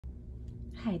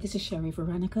Hi, this is Sherry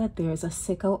Veronica. There's a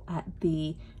sickout at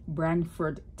the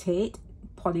Branford Taitt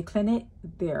Polyclinic.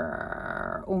 There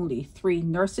are only 3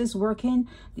 nurses working.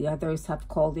 The others have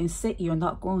called in sick. You're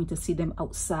not going to see them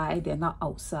outside. They're not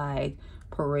outside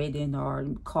parading or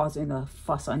causing a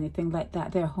fuss or anything like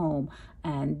that. They're home.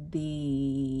 And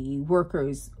the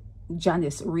workers,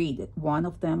 Janice Reed, one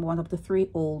of the 3,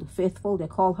 Old Faithful, they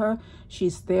call her,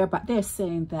 she's there, but they're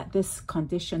saying that this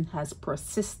condition has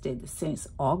persisted since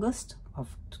August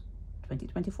of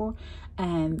 2024,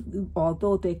 and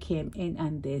although they came in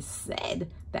and they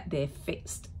said that they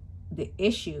fixed the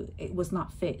issue, it was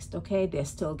not fixed. Okay, they're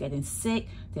still getting sick,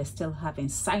 they're still having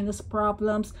sinus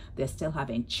problems, they're still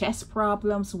having chest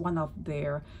problems. One of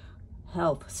their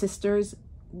health sisters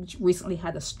recently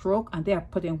had a stroke, and they're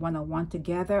putting one-on-one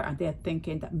together, and they're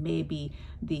thinking that maybe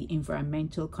the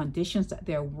environmental conditions that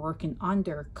they're working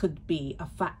under could be a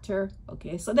factor.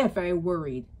 Okay, so they're very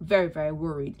worried, very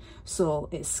worried. So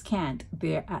it's scanned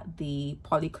there at the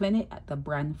polyclinic, at the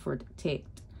Branford Taitt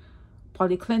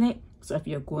Polyclinic. So if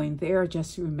you're going there,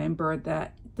 just remember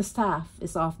that the staff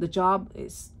is off the job.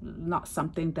 It's not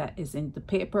something that is in the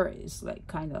paper. It's like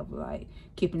kind of like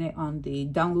keeping it on the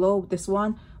down low, this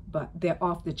one, but they're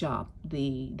off the job.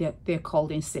 They're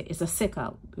called in sick. It's a sick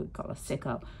out. We call it a sick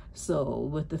out. So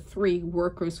with the 3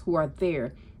 workers who are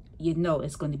there, you know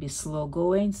it's going to be slow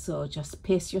going. So just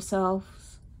pace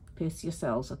yourselves,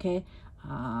 okay?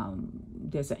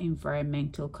 There's an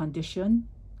environmental condition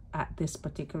at this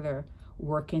particular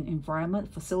working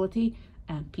environment facility,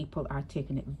 and people are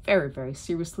taking it very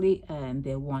seriously, and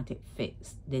they want it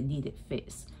fixed. They need it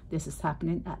fixed. This is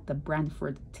happening at the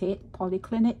Branford Taitt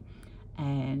Polyclinic,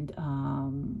 and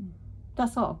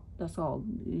that's all.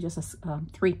 Just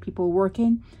 3 people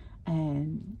working,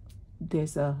 and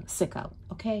there's a sick out.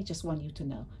 Okay, just want you to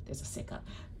know there's a sick out.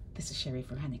 This is Sherry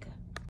Veronica.